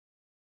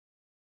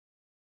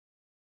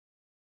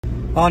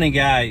Morning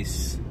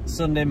guys,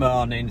 Sunday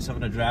morning, just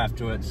having a drive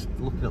to it,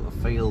 looking at the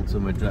fields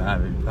and we're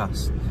driving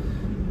past.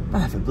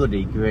 That's a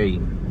bloody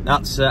green.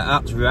 That's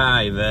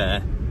Rye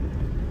there.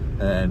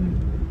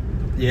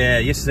 Yeah,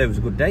 yesterday was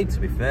a good day to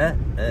be fair.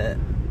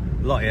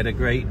 Lottie had a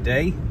great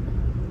day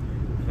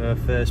for her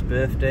first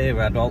birthday. We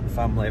had all the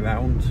family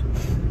around.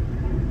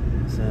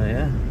 So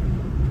yeah,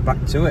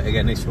 back to it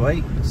again this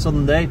week.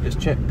 Sunday,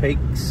 just check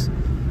pigs.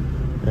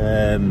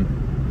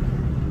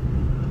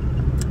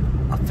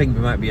 I think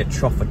there might be a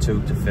trough or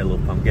two to fill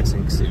up, I'm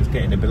guessing, because it was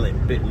getting a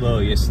bit low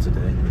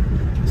yesterday.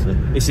 So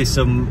this is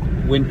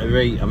some winter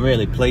wheat. I'm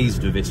really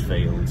pleased with this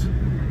field.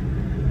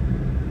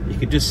 You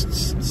could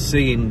just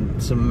see in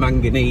some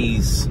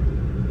manganese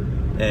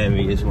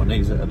areas what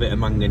needs a bit of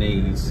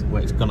manganese,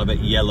 where it's gone a bit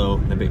yellow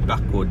and a bit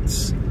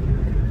backwards.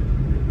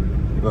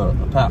 But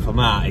apart from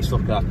that, it's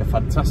looking like a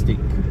fantastic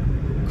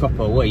crop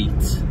of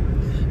wheat.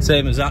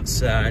 Same as that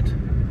side.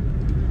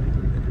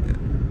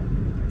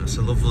 That's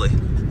a lovely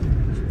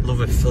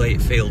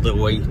field of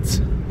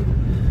wheat.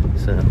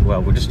 So,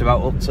 well, we're just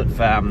about up to the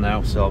farm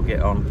now, so I'll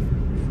get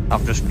on.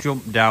 I've just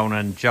jumped down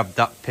and jabbed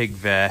that pig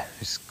there.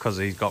 It's because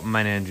he's got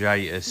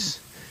meningitis.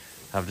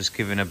 I've just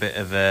given a bit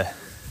of a,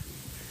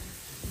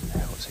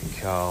 what's it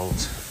called?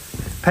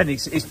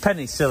 It's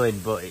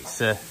penicillin, but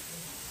it's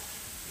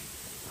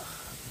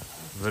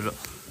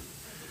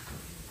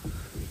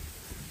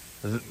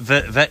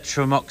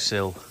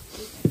Vetramoxil.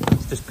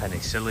 It's just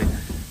penicillin.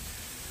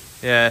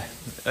 Yeah,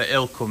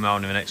 it'll come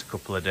round in the next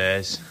couple of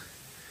days.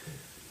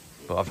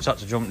 But I've just had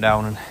to jump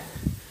down and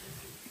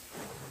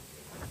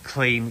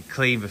clean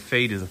the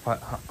feeders.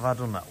 Have I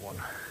done that one?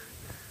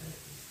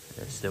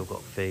 It's still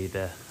got feed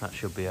there. That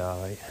should be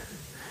alright.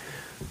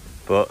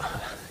 But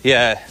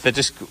yeah,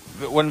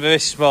 when they're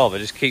this small, they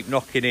just keep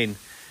knocking in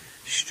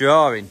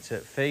straw into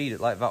feed.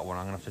 Like that one,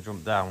 I'm gonna have to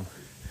jump down,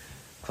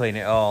 clean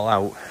it all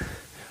out.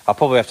 I'll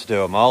probably have to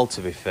do them all,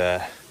 to be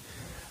fair.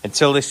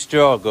 Until this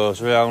straw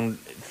goes around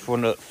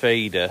front of the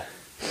feeder,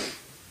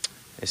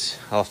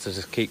 I'll have to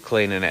just keep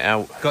cleaning it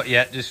out.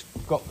 Just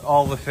got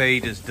all the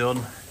feeders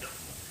done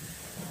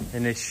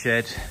in this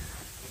shed.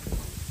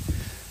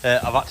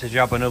 I've had to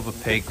jab another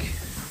pig.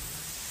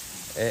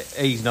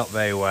 He's not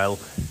very well.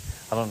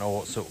 I don't know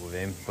what's up with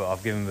him, but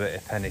I've given him a bit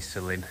of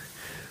penicillin.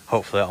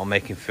 Hopefully that'll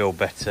make him feel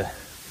better.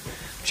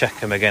 Check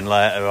him again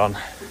later on.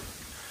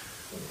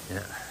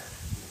 Yeah.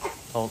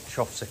 All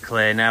troughs are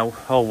clear now.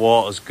 All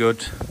water's good.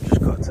 Just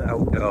got to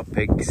outdoor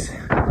pigs.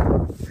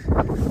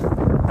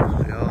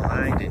 They're all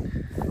hiding.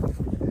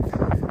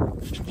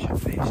 Just check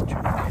this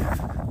truck.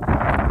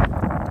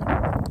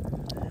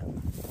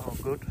 All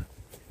good.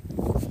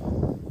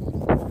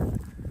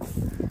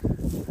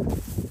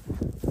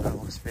 That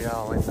must be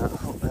all in that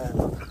up there,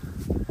 look.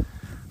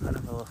 Let's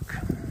have a look.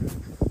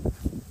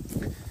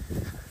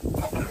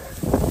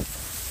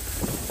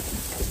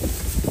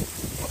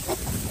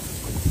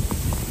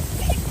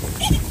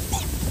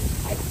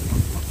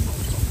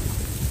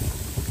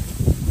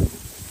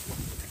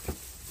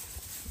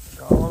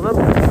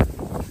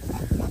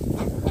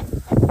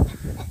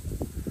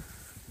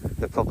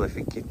 They're probably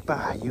thinking,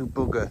 bah, you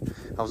bugger.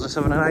 I was just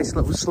having a nice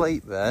little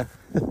sleep there.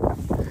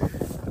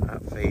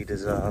 That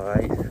feeder's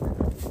alright.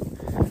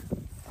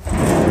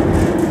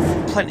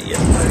 Plenty of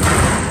food.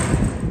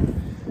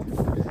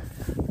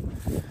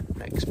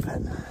 Next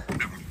pen.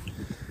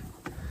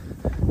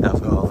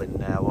 I've got all in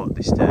there, what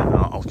this time.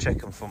 I'll check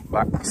them front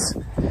backs.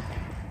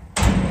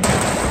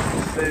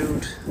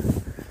 Food.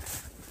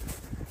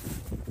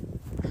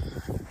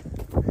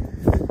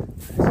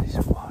 This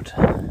is what.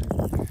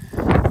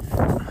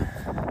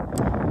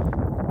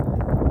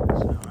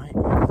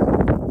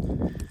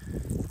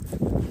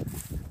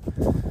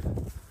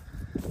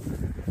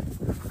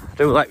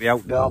 I do like the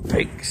outdoor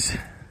pigs.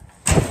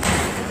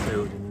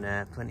 Food in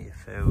there, plenty of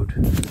food.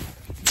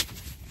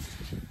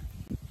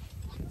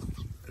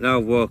 Now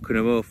I've woken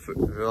them up,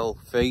 they're all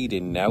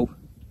feeding now.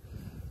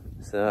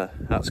 So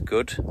that's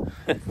good.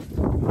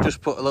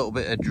 Just put a little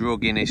bit of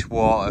drug in this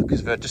water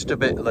because they're just a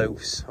bit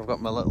loose. I've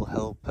got my little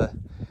helper.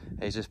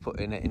 He's just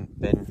putting it in the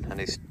bin and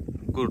he's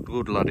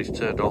good lad. He's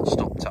turned all the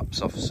stop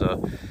taps off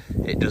so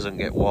it doesn't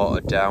get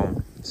watered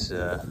down.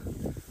 So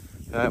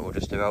right, we're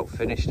just about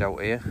finished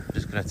out here.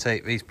 Just gonna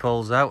take these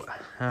poles out.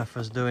 Half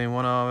us doing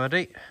one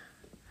already.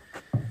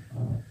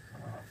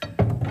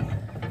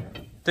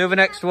 Do the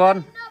next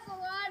one.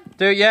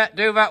 Do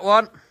that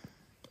one.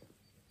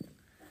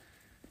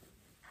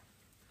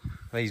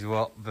 These are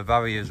what the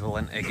barriers will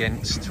enter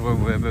against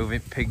when we're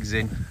moving pigs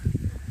in.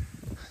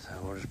 So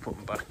we'll just put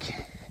them back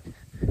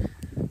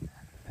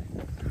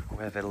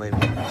where they live.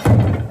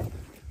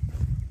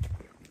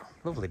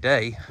 Lovely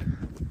day.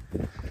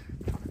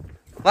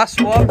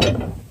 Last one.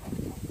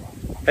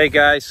 Hey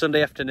guys,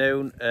 Sunday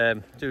afternoon.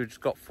 Dude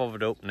just got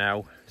fothered up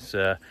now.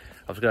 So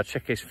I was going to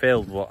check his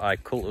field what I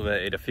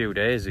cultivated a few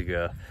days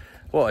ago.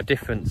 What a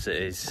difference it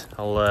is.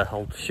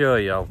 I'll show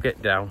you. I'll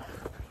get down.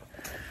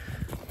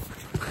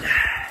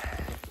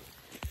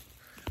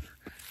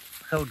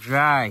 So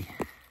dry.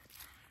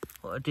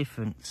 What a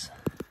difference.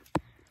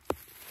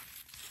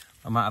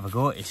 I might have a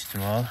go at this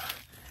tomorrow.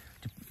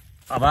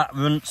 I might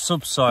run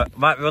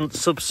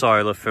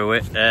subsoiler through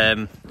it.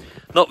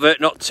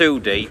 Not too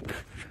deep,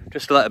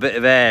 just to let a bit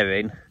of air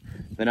in.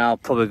 Then I'll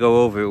probably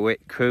go over it with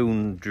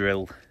Kuhn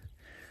drill.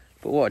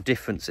 But what a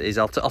difference it is.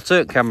 I'll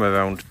turn the camera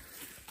around.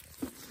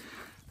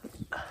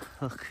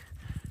 Look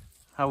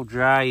how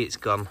dry it's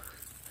gone.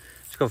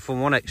 It's gone from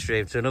one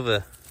extreme to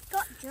another. It's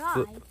got dry.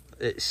 But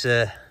it's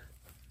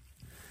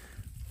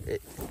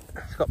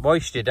got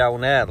moisture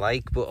down there,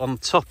 like, but on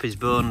top is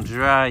bone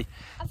dry.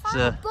 I found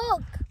a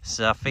bug.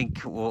 So I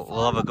think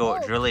we'll have a go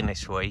at drilling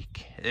this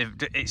week.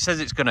 It says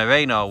it's going to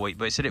rain all week,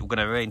 but it said it was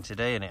going to rain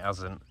today and it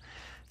hasn't.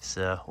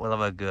 So we'll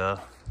have a go.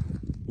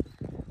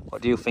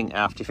 What do you think,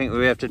 Alf? Do you think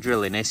we'll be able to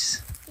drill in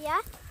this? Yeah.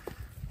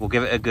 We'll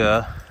give it a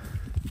go.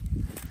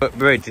 But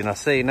bridge, and I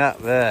seen that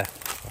there. I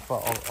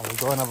thought I'll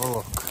go and have a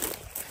look.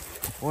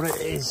 What it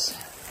is.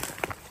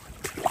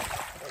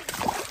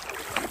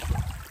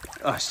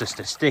 Oh, it's just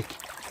a stick.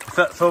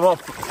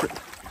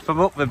 From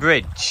up the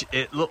bridge,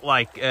 it looked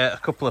like a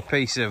couple of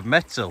pieces of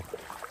metal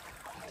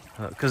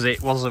because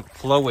it wasn't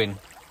flowing.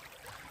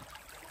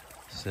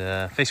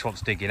 So this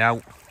one's digging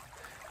out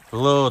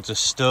loads of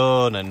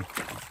stone and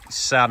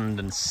sand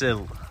and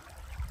silt.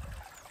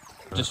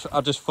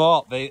 I just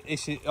thought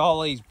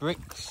all these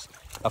bricks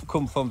have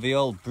come from the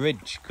old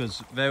bridge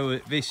because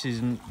this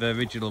isn't the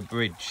original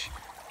bridge.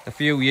 A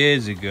few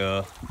years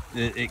ago,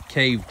 it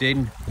caved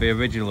in the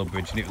original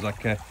bridge, and it was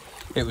like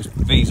it was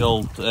these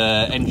old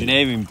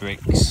engineering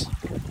bricks,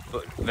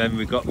 but then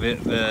we got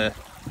the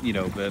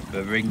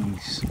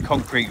rings,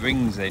 concrete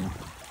rings in.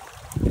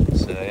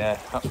 So yeah,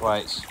 that's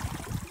why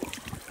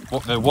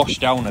they're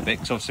washed down a bit,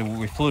 because obviously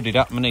we flooded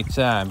that many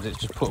times. It's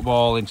just put them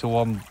all into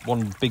one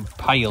big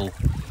pile.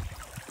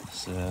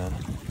 So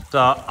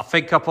I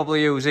think I'll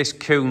probably use this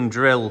Kuhn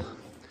drill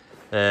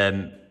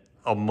on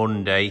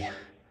Monday.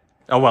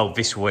 Oh well,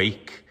 this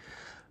week.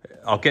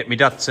 I'll get my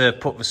dad to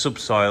put the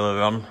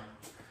subsoiler on.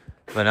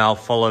 Then I'll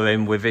follow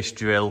him with this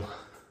drill.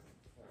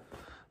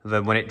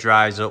 Then when it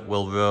dries up,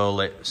 we'll roll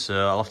it.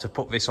 So I'll have to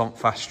put this on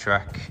fast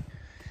track.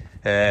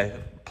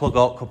 Plug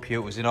all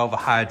computers in, all the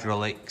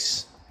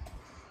hydraulics.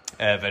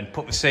 Then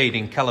put the seed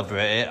in,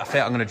 calibrate it. I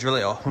think I'm going to drill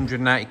it at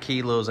 190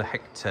 kilos a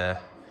hectare.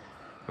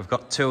 We've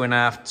got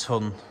 2.5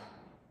 ton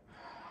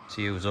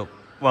to use up.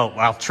 Well,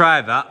 I'll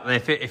try that.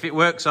 If it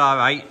works all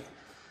right,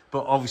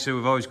 but obviously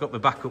we've always got the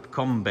backup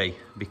combi,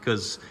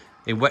 because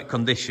in wet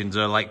conditions,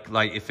 or like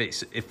if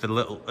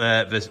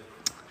the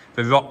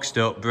rocks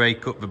don't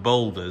break up the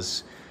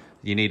boulders,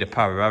 you need a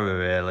Pararara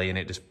really, and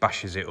it just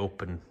bashes it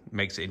up and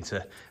makes it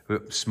into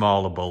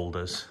smaller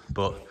boulders.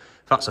 But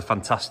that's a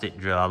fantastic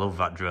drill. I love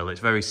that drill. It's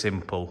very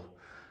simple,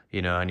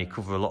 you know, and you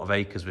cover a lot of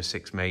acres with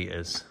 6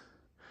 meters.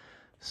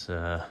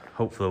 So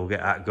hopefully we'll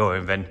get that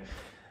going. Then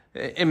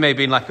it may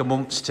be in like a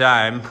month's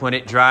time, when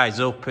it dries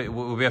up,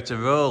 we'll be able to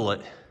roll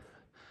it.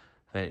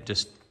 And it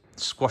just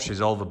squashes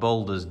all the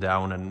boulders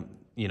down and,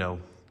 you know,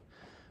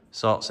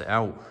 sorts it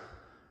out.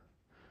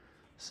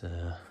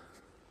 So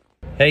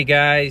hey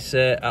guys,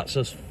 that's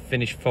us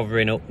finished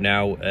fothering up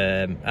now.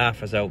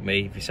 Arthur's helped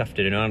me this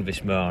afternoon and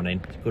this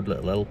morning. It's a good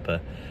little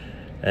helper.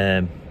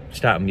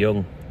 Start them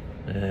young.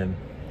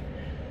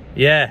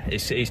 Yeah,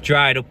 it's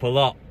dried up a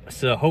lot,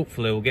 so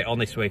hopefully we'll get on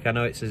this week. I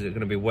know it says it's going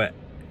to be wet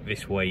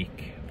this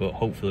week, but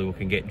hopefully we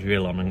can get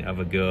drill on and have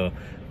a go.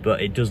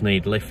 But it does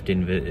need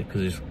lifting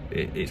because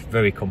it's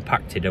very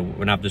compacted.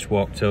 When I've just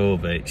walked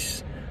over,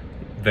 it's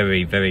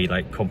very, very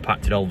like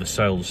compacted. All the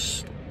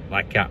soil's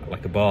like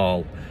a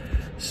ball.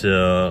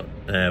 So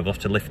we'll have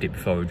to lift it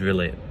before we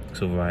drill it,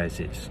 because otherwise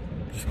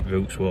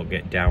roots won't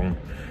get down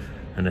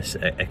and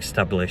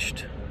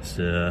established.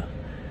 So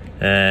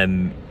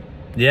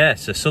yeah,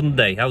 so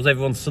Sunday. How's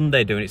everyone's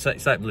Sunday doing? It's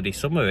like bloody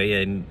summer here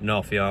in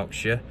North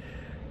Yorkshire.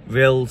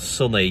 Real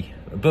sunny,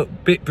 but a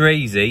bit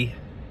breezy,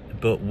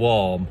 but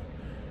warm.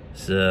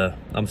 So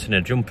I'm just in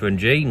a jumper and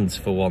jeans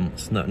for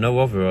once.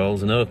 No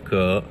overalls, no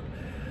coat.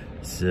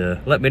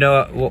 So let me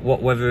know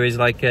what weather is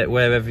like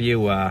wherever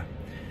you are.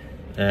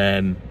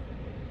 I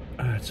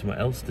had something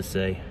else to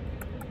say.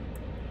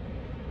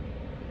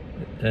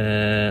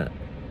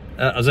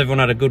 Has everyone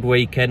had a good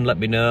weekend? Let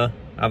me know.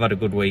 I've had a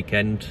good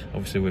weekend,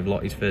 obviously with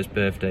Lottie's first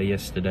birthday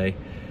yesterday.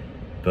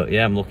 But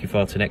yeah, I'm looking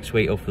forward to next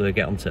week. Hopefully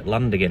get onto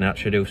land again,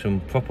 actually do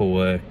some proper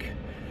work.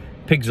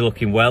 Pigs are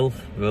looking well,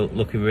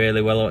 looking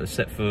really well,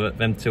 except for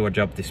them two I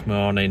jobbed this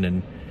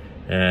morning,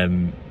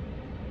 and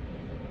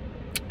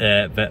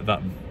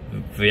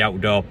the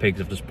outdoor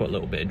pigs, I've just put a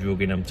little bit of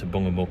drug in them to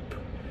bung them up.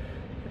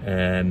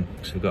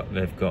 So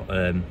they've got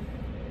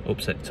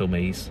upset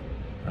tummies,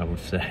 I would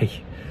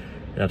say.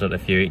 I don't know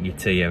if you're eating your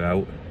tea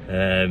out.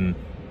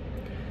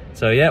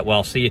 So yeah, well,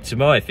 I'll see you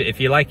tomorrow. If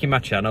you're liking my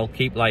channel,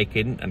 keep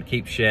liking and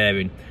keep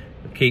sharing.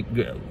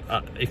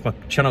 If my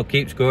channel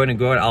keeps going and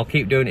going, I'll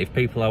keep doing it if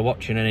people are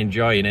watching and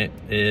enjoying it.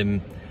 Yeah,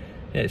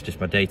 it's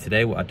just my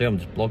day-to-day what I do. I'm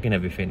just blogging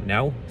everything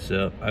now,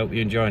 so I hope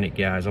you're enjoying it,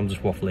 guys. I'm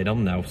just waffling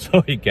on now.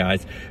 Sorry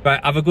guys.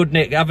 Right, have a good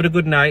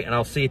night and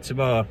I'll see you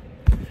tomorrow.